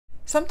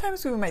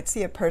Sometimes we might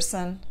see a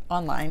person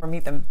online or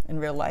meet them in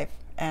real life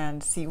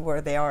and see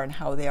where they are and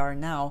how they are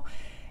now,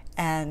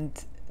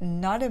 and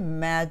not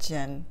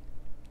imagine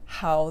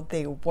how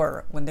they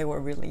were when they were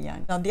really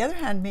young. On the other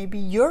hand, maybe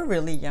you're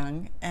really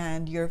young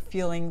and you're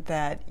feeling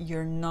that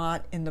you're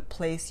not in the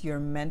place you're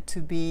meant to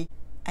be,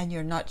 and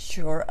you're not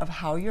sure of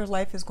how your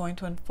life is going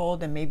to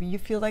unfold, and maybe you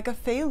feel like a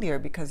failure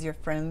because your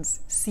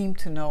friends seem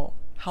to know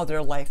how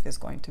their life is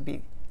going to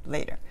be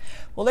later.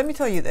 Well, let me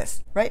tell you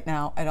this. Right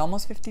now, at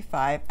almost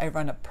 55, I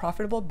run a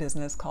profitable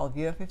business called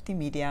View of 50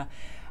 Media.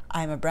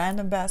 I'm a brand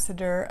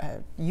ambassador,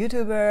 a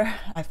YouTuber.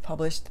 I've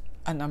published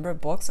a number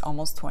of books,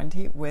 almost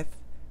 20, with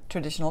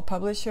traditional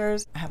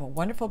publishers. I have a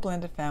wonderful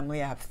blended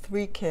family. I have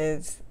 3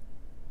 kids.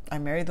 I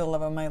married the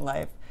love of my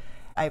life.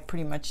 I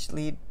pretty much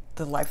lead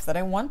the life that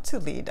I want to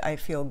lead. I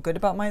feel good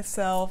about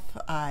myself.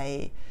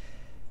 I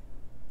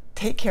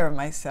take care of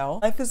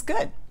myself. Life is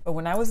good. But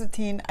when I was a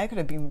teen, I could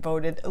have been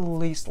voted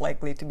least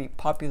likely to be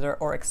popular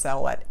or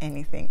excel at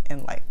anything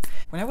in life.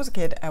 When I was a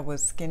kid, I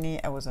was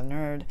skinny. I was a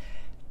nerd.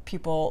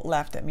 People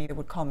laughed at me. They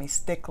would call me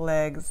stick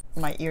legs.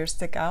 My ears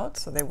stick out,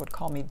 so they would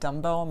call me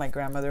Dumbo. My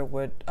grandmother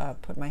would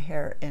put my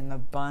hair in a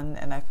bun,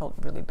 and I felt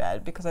really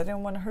bad because I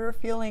didn't want to hurt her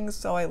feelings,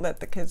 so I let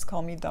the kids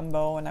call me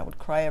Dumbo, and I would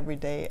cry every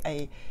day.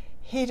 I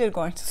hated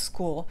going to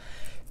school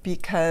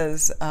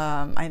because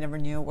I never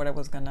knew what I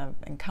was going to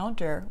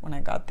encounter when I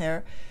got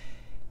there.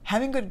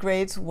 Having good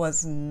grades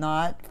was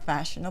not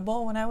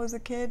fashionable when I was a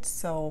kid,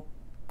 so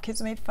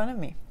kids made fun of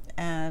me,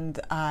 and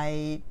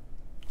I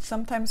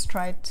sometimes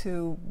tried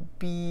to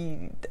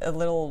be a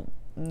little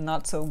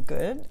not so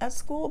good at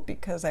school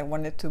because I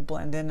wanted to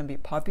blend in and be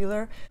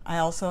popular. I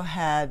also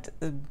had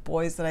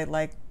boys that I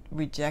liked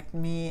reject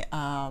me.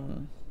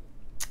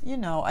 You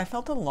know, I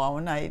felt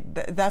alone.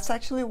 That's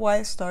actually why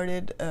I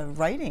started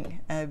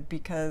writing,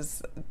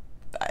 because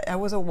I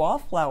was a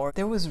wallflower.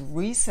 There was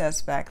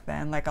recess back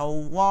then, like a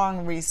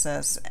long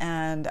recess,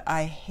 and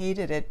I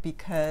hated it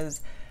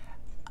because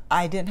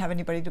I didn't have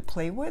anybody to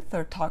play with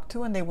or talk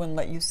to, and they wouldn't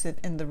let you sit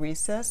in the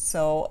recess,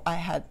 so I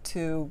had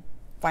to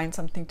find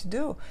something to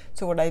do.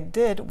 So what I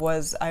did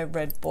was I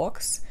read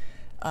books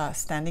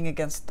standing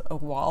against a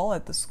wall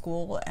at the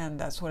school, and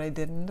that's what I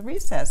did in the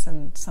recess,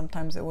 and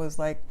sometimes it was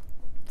like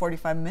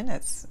 45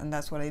 minutes, and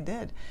that's what I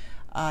did.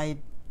 I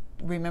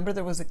remember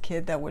there was a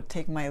kid that would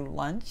take my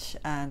lunch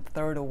and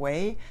throw it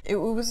away. It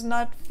was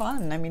not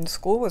fun. I mean,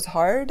 school was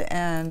hard,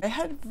 and I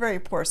had very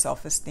poor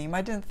self-esteem.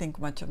 I didn't think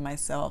much of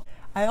myself.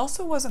 I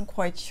also wasn't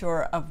quite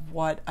sure of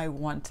what I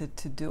wanted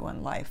to do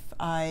in life.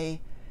 I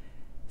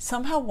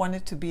somehow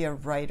wanted to be a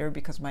writer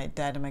because my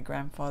dad and my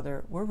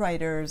grandfather were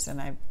writers,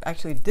 and I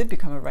actually did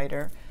become a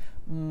writer.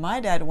 My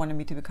dad wanted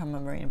me to become a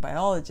marine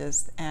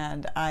biologist,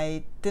 and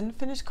I didn't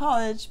finish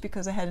college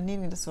because I had an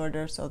eating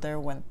disorder, so there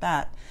went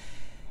that.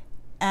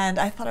 And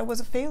I thought I was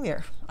a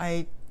failure.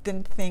 I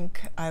didn't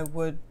think I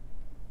would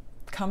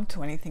come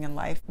to anything in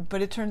life, but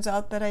it turns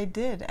out that I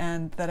did,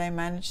 and that I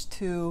managed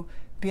to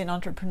be an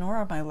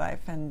entrepreneur of my life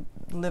and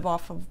live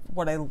off of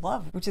what I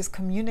love, which is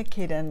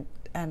communicate and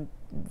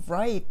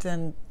write.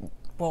 And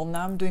well,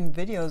 now I'm doing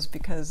videos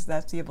because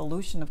that's the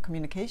evolution of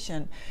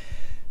communication.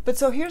 But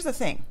so here's the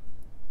thing.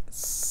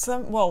 A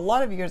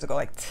lot of years ago,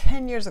 like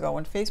 10 years ago,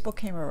 when Facebook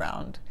came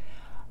around,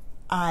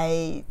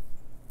 I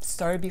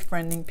started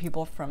befriending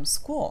people from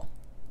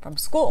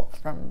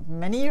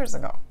many years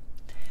ago.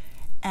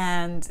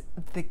 And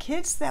the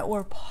kids that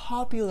were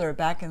popular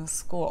back in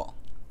school,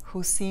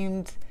 who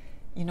seemed,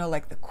 you know,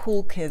 like the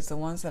cool kids, the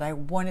ones that I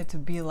wanted to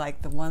be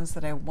like, the ones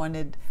that I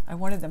wanted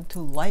them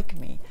to like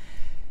me.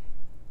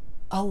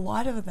 A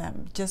lot of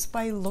them, just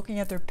by looking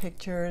at their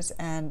pictures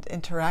and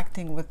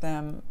interacting with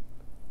them,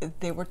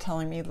 they were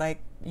telling me,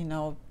 like, you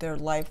know, their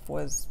life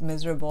was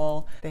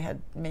miserable. They had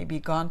maybe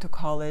gone to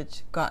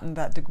college, gotten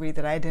that degree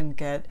that I didn't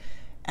get,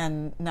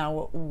 and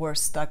now were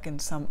stuck in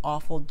some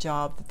awful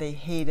job that they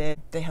hated.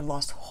 They had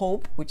lost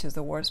hope, which is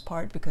the worst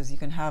part, because you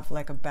can have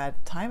like a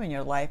bad time in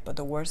your life, but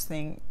the worst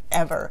thing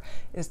ever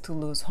is to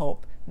lose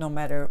hope, no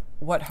matter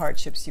what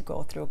hardships you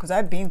go through. Because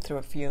I've been through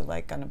a few,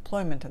 like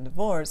unemployment and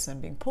divorce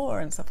and being poor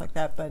and stuff like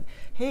that, but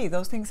hey,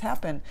 those things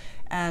happen.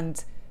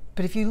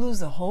 But if you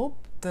lose the hope,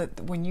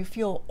 when you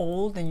feel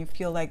old and you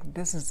feel like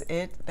this is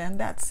it, then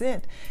that's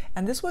it.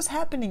 And this was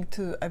happening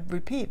to, I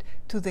repeat,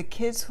 to the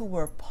kids who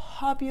were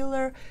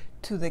popular,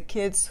 to the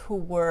kids who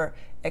were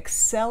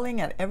excelling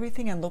at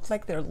everything and looked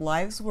like their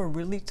lives were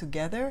really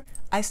together.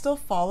 I still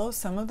follow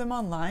some of them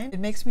online.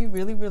 It makes me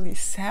really, really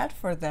sad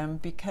for them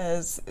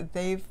because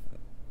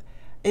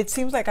it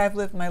seems like I've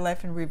lived my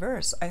life in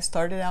reverse. I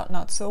started out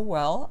not so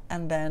well,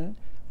 and then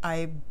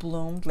I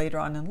bloomed later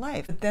on in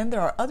life. But then there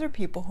are other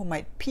people who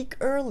might peak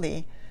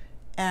early,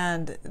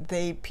 and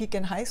they peak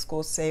in high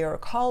school, say, or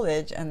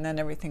college, and then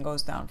everything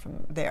goes down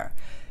from there.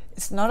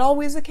 It's not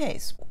always the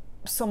case.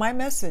 So my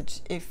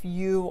message, if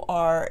you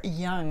are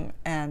young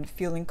and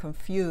feeling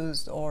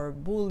confused or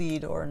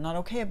bullied or not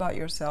okay about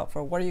yourself,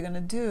 or what are you going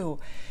to do,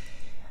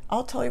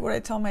 I'll tell you what I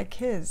tell my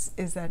kids,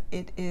 is that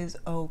it is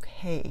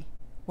okay.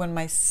 When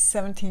my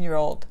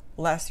 17-year-old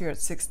last year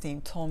at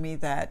 16 told me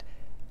that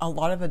a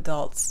lot of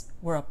adults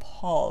were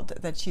appalled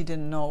that she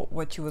didn't know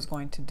what she was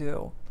going to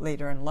do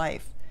later in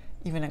life,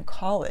 even in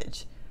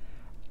college.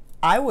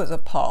 I was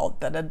appalled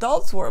that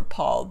adults were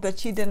appalled that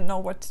she didn't know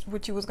what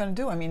she was going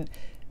to do. I mean,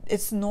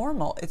 it's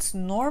normal. It's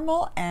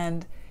normal,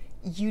 and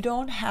you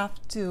don't have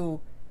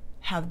to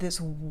have this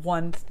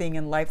one thing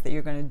in life that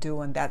you're going to do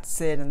and that's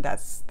it, and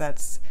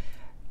that's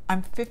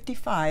I'm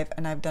 55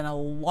 and I've done a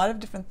lot of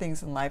different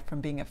things in life,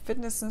 from being a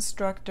fitness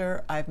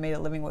instructor. I've made a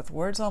living with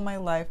words all my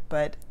life,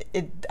 but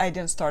I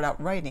didn't start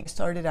out writing. I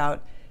started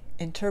out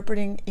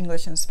interpreting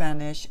English and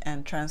Spanish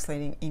and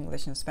translating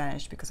English and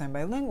Spanish because I'm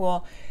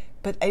bilingual,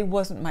 but it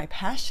wasn't my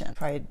passion. I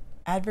tried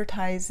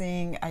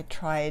advertising, I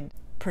tried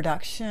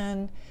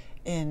production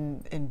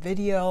in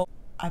video.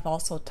 I've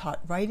also taught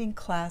writing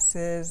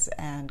classes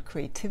and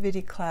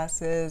creativity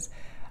classes.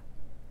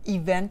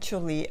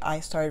 Eventually, I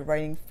started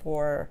writing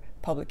for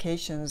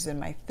publications in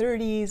my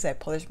 30s. I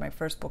published my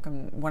first book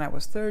when I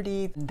was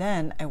 30.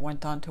 Then I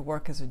went on to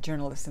work as a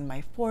journalist in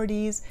my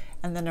 40s.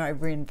 And then I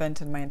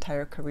reinvented my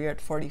entire career at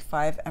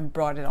 45 and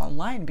brought it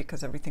online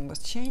because everything was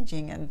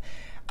changing. And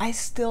I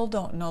still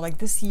don't know. Like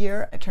this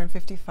year, I turned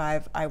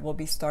 55. I will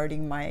be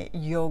starting my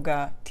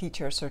yoga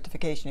teacher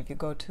certification. If you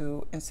go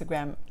to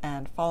Instagram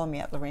and follow me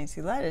at Lorraine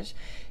Ladish,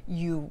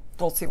 you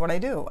will see what I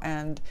do.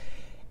 And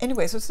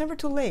anyway, so it's never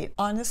too late.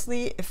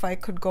 Honestly, if I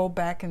could go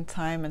back in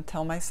time and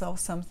tell myself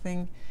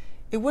something,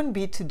 it wouldn't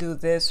be to do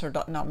this or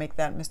not make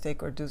that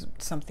mistake or do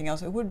something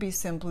else. It would be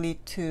simply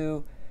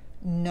to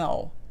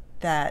know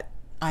that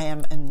I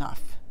am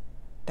enough.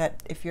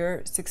 That if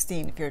you're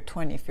 16, if you're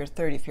 20, if you're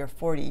 30, if you're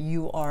 40,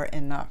 you are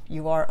enough.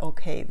 You are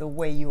okay the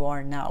way you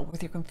are now,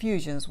 with your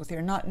confusions, with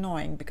your not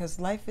knowing, because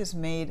life is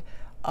made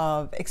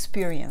of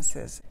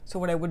experiences. So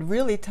what I would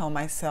really tell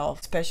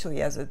myself,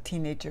 especially as a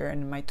teenager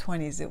in my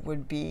 20s, it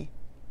would be,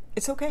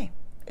 it's okay.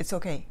 It's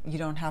okay. You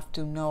don't have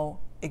to know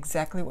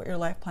exactly what your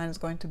life plan is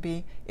going to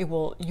be. You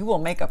will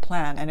make a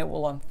plan and it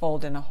will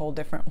unfold in a whole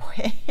different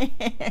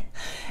way.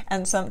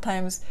 And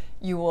sometimes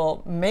you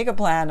will make a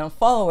plan and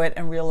follow it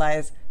and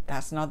realize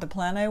that's not the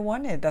plan I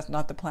wanted. That's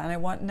not the plan I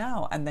want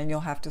now. And then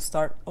you'll have to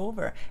start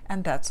over.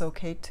 And that's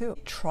okay too.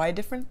 Try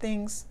different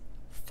things,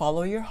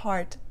 follow your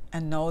heart,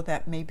 and know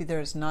that maybe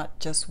there's not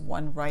just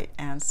one right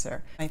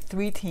answer. My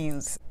 3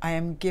 teens, I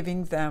am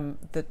giving them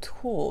the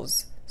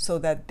tools so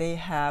that they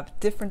have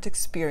different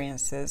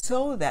experiences,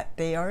 so that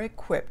they are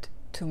equipped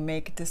to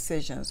make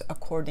decisions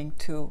according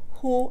to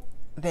who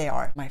they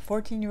are. My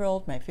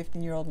 14-year-old, my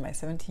 15-year-old, my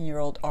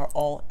 17-year-old are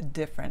all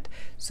different.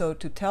 So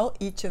to tell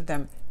each of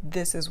them,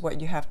 this is what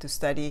you have to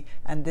study,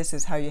 and this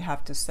is how you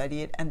have to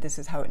study it, and this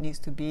is how it needs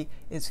to be,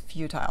 is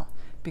futile.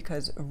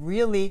 Because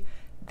really,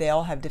 they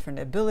all have different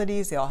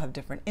abilities, they all have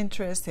different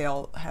interests, they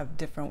all have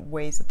different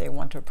ways that they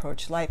want to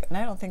approach life. And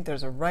I don't think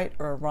there's a right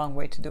or a wrong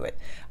way to do it.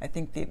 I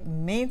think the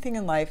main thing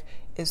in life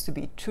is to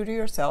be true to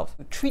yourself,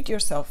 treat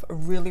yourself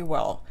really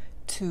well,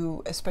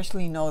 to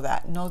especially know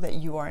that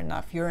you are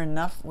enough. You're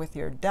enough with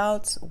your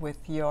doubts,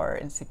 with your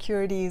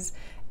insecurities,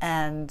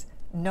 and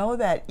know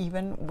that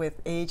even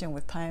with age and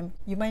with time,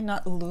 you might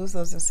not lose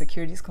those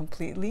insecurities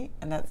completely,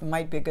 and that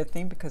might be a good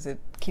thing because it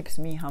keeps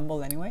me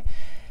humble anyway.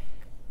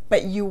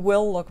 But you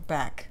will look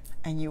back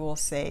and you will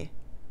say,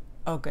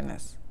 oh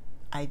goodness,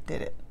 I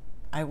did it.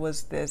 I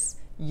was this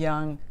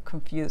young,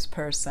 confused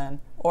person,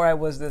 or I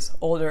was this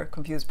older,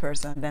 confused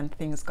person. Then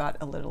things got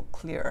a little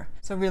clearer.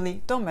 So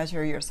really, don't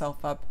measure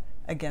yourself up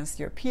against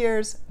your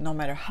peers, no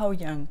matter how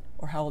young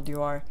or how old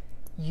you are.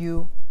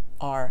 You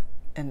are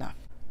enough.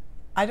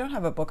 I don't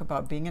have a book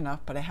about being enough,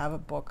 but I have a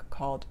book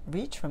called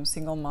Reach: From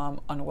Single Mom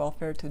on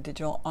Welfare to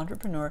Digital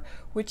Entrepreneur,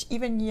 which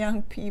even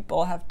young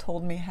people have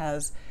told me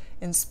has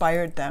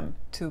inspired them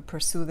to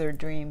pursue their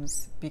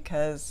dreams,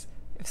 because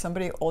if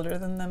somebody older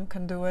than them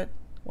can do it,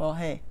 well,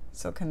 hey,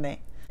 so can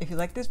they. If you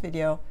like this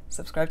video,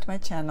 subscribe to my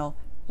channel,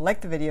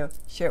 like the video,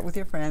 share it with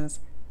your friends,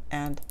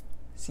 and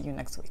see you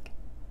next week.